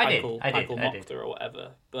you? Michael Mochter or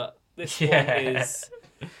whatever. But this one is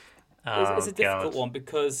it's a difficult one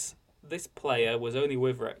because this player was only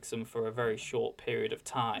with Wrexham for a very short period of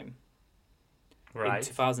time. Right. In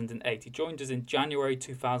 2008. He joined us in January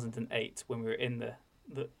 2008 when we were in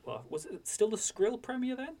was it still the Skrill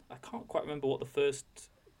Premier then? I can't quite remember what the first...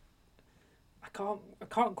 I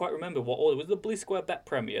can't quite remember what order. Was the Blue Square Bet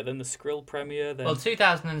Premier, then the Skrill Premier, then... Well,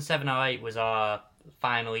 2007-08 was our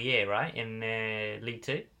final year, right, in League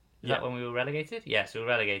Two? Is that when we were relegated? Yes, we were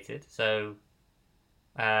relegated. So,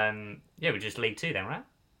 we're just League Two then, right?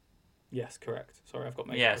 Yes, correct. Sorry, I've got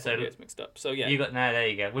my years mixed up. So yeah, there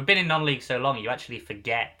you go. We've been in non-league so long, you actually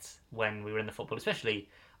forget when we were in the football, especially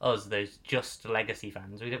us, those just legacy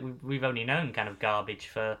fans. We've only known kind of garbage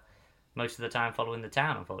for most of the time following the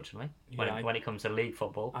town, unfortunately. When it comes to league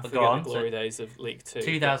football, I forget the glory days of League Two.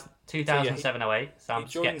 2007-08. So I'm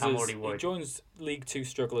already worried. He joins League Two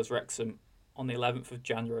strugglers Wrexham on the 11th of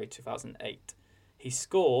January 2008. He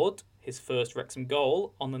scored his first Wrexham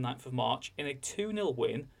goal on the 9th of March in a 2-0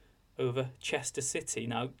 win over Chester City.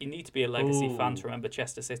 Now, you need to be a legacy fan to remember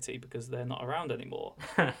Chester City because they're not around anymore.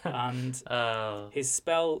 And his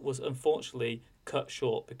spell was unfortunately cut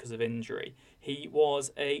short because of injury. He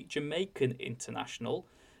was a Jamaican international.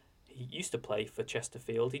 He used to play for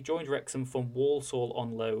Chesterfield. He joined Wrexham from Walsall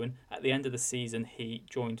on loan. At the end of the season, he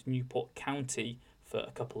joined Newport County for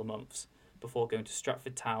a couple of months before going to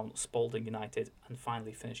Stratford Town, Spalding United, and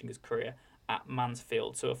finally finishing his career at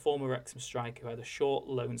Mansfield. So a former Wrexham striker who had a short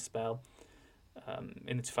loan spell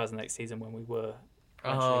in the 2008 season when we were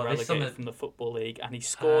relegated from the Football League, and he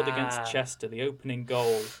scored against Chester, the opening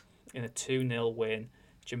goal in a 2-0 win.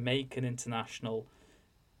 Jamaican international,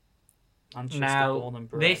 Manchester born and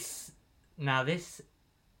bred.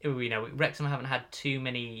 Wrexham haven't had too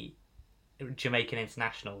many Jamaican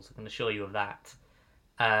internationals, I can assure you of that.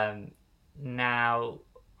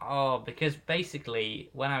 Because basically,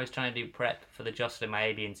 when I was trying to do prep for the Jocelyn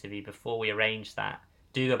Maebi interview before we arranged that,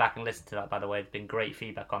 do go back and listen to that, by the way. There's been great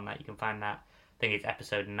feedback on that. You can find that, I think it's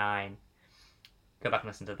episode 9. Go back and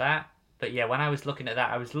listen to that. But yeah, when I was looking at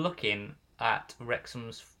that, I was looking at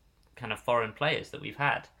Wrexham's kind of foreign players that we've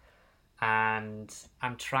had. and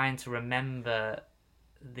I'm trying to remember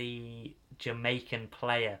the Jamaican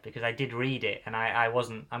player because I did read it and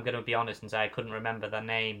I'm going to be honest and say I couldn't remember the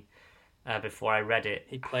name before I read it.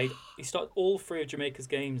 He started all 3 of Jamaica's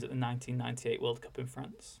games at the 1998 World Cup in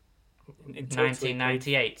France. In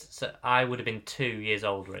 1998, so I would have been 2 years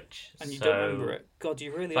old, Rich. And you don't remember it? God,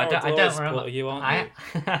 you really are a Glorious supporter, you aren't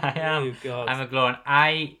you? I am. Oh, God. I'm a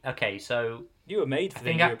Glorious. Okay, so... You were made for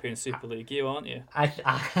the European Super League, you aren't you?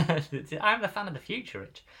 I'm the fan of the future,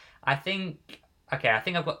 Rich. I think I can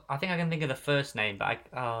think of the first name, but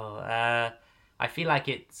I feel like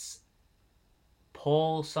it's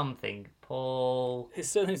Paul something. Paul. His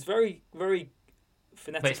surname's very, very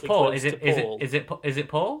phonetically Wait, it's Paul. close to Paul. Is it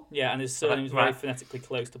Paul? Yeah, and his surname's very phonetically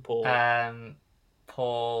close to Paul.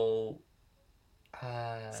 Paul.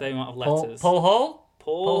 Same amount of letters. Paul Hall.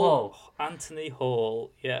 Paul Hall. Anthony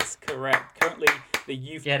Hall. Yes, correct. Currently the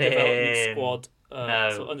youth development squad.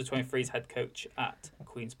 So under 23's head coach at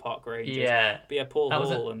Queen's Park Rangers. Yeah, but yeah, Paul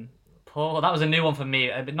Hall Paul. That was a new one for me,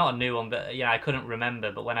 but not a new one. But I couldn't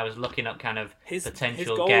remember. But when I was looking up kind of potential his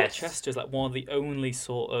goal guests, at Chester is like one of the only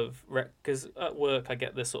sort of because at work I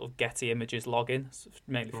get the sort of Getty Images login,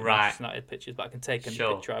 mainly for Manchester United pictures, but I can take any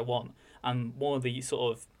picture I want. And one of the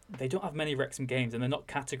sort of they don't have many Wrexham games and they're not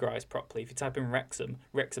categorised properly. If you type in Wrexham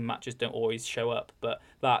matches don't always show up, but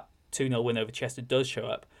that 2-0 win over Chester does show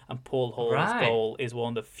up, and Paul Hall's goal is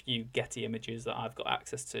one of the few Getty Images that I've got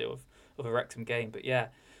access to of a Wrexham game. But yeah,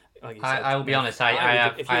 like you said, I will be honest, I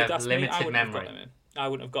have limited memory. I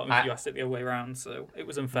wouldn't have got him if you asked it the other way around, so it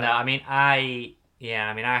was unfair. No, I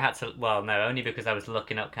had to. Well, no, only because I was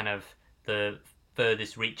looking up kind of the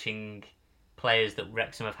furthest reaching players that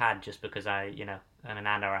Wrexham have had, just because I'm an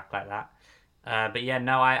anorak like that. But yeah,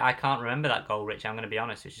 no, I can't remember that goal, Rich. I'm going to be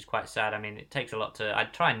honest, which is quite sad. I mean, it takes a lot to... I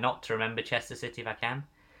try not to remember Chester City if I can.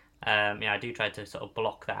 I do try to sort of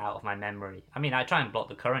block that out of my memory. I mean, I try and block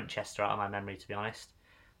the current Chester out of my memory, to be honest.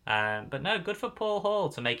 But no, good for Paul Hall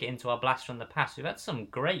to make it into our Blast from the Past. We've had some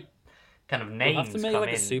great kind of names. We'll have to make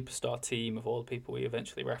a superstar team of all the people we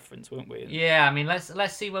eventually reference, won't we? Yeah, I mean,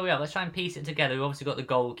 let's see where we are. Let's try and piece it together. We've obviously got the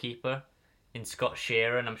goalkeeper in Scott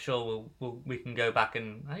Shearer, and I'm sure we can go back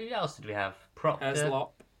and... Who else did we have? Proctor.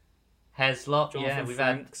 Heslop. Jonathan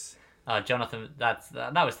Franks. Jonathan. That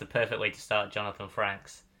was the perfect way to start. Jonathan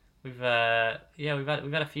Franks. We've had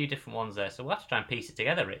a few different ones there, so we'll have to try and piece it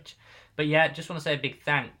together, Rich. But yeah, just want to say a big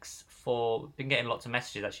thanks for... Been getting lots of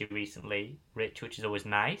messages actually recently, Rich, which is always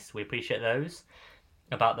nice. We appreciate those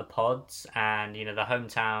about the pods, and the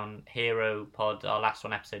Hometown Hero pod. Our last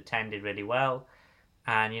one, episode 10, did really well.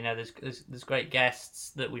 And there's great guests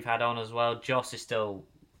that we've had on as well. Joss is still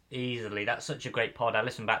easily... That's such a great pod. I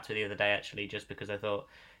listened back to it the other day actually, just because I thought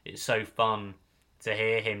it's so fun to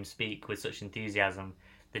hear him speak with such enthusiasm.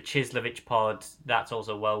 The Chislovich pod, that's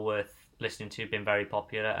also well worth listening to, been very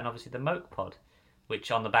popular. And obviously the Moke pod, which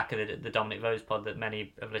on the back of the Dominic Vose pod that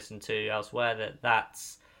many have listened to elsewhere,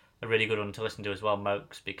 that's a really good one to listen to as well,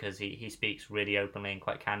 Mokes, because he speaks really openly and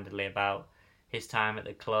quite candidly about his time at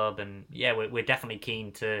the club. And yeah, we're definitely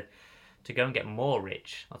keen to go and get more,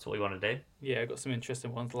 Rich. That's what we want to do. Yeah, I've got some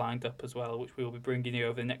interesting ones lined up as well, which we will be bringing you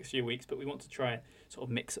over the next few weeks, but we want to try and sort of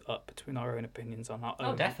mix it up between our own opinions on our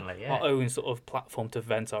own, definitely, yeah. Our own sort of platform to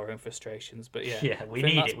vent our own frustrations. But yeah, we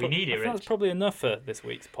need it, Rich. That's probably enough for this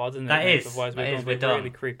week's pod, isn't it? That is. Otherwise we're really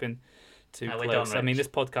creeping too close. I mean, this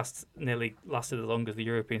podcast nearly lasted as long as the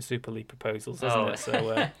European Super League proposals, hasn't it?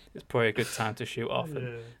 So it's probably a good time to shoot off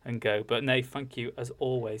and go. But Nate, thank you as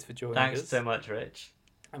always for joining us. Thanks so much, Rich.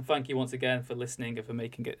 And thank you once again for listening and for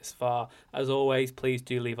making it this far. As always, please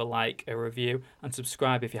do leave a like, a review, and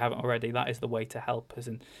subscribe if you haven't already. That is the way to help us,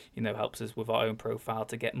 and helps us with our own profile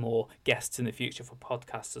to get more guests in the future for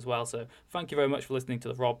podcasts as well. So thank you very much for listening to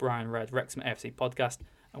the Rob Ryan Red Wrexham AFC podcast,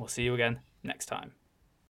 and we'll see you again next time.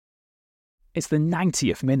 It's the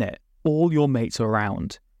 90th minute. All your mates are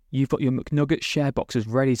around. You've got your McNugget share boxes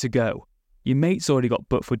ready to go. Your mate's already got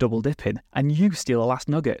booked for double dipping, and you steal the last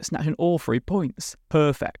nugget, snatching all 3 points.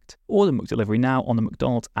 Perfect. Order McDelivery now on the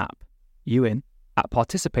McDonald's app. You in? At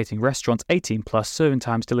participating restaurants, 18 plus, serving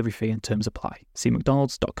times, delivery fee and terms apply. See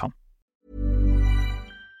mcdonalds.com.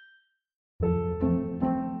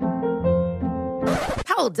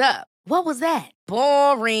 Hold up. What was that?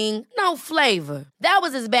 Boring. No flavor. That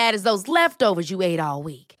was as bad as those leftovers you ate all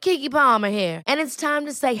week. Keke Palmer here. And it's time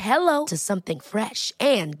to say hello to something fresh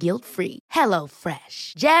and guilt-free. Hello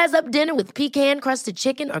Fresh. Jazz up dinner with pecan-crusted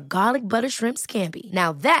chicken or garlic butter shrimp scampi.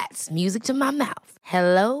 Now that's music to my mouth.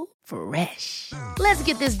 Hello Fresh. Let's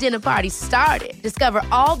get this dinner party started. Discover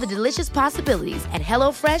all the delicious possibilities at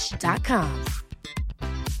HelloFresh.com.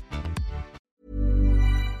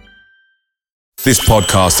 This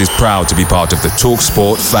podcast is proud to be part of the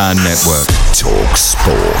TalkSport Fan Network.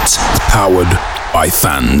 TalkSport. Powered by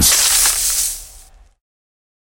fans.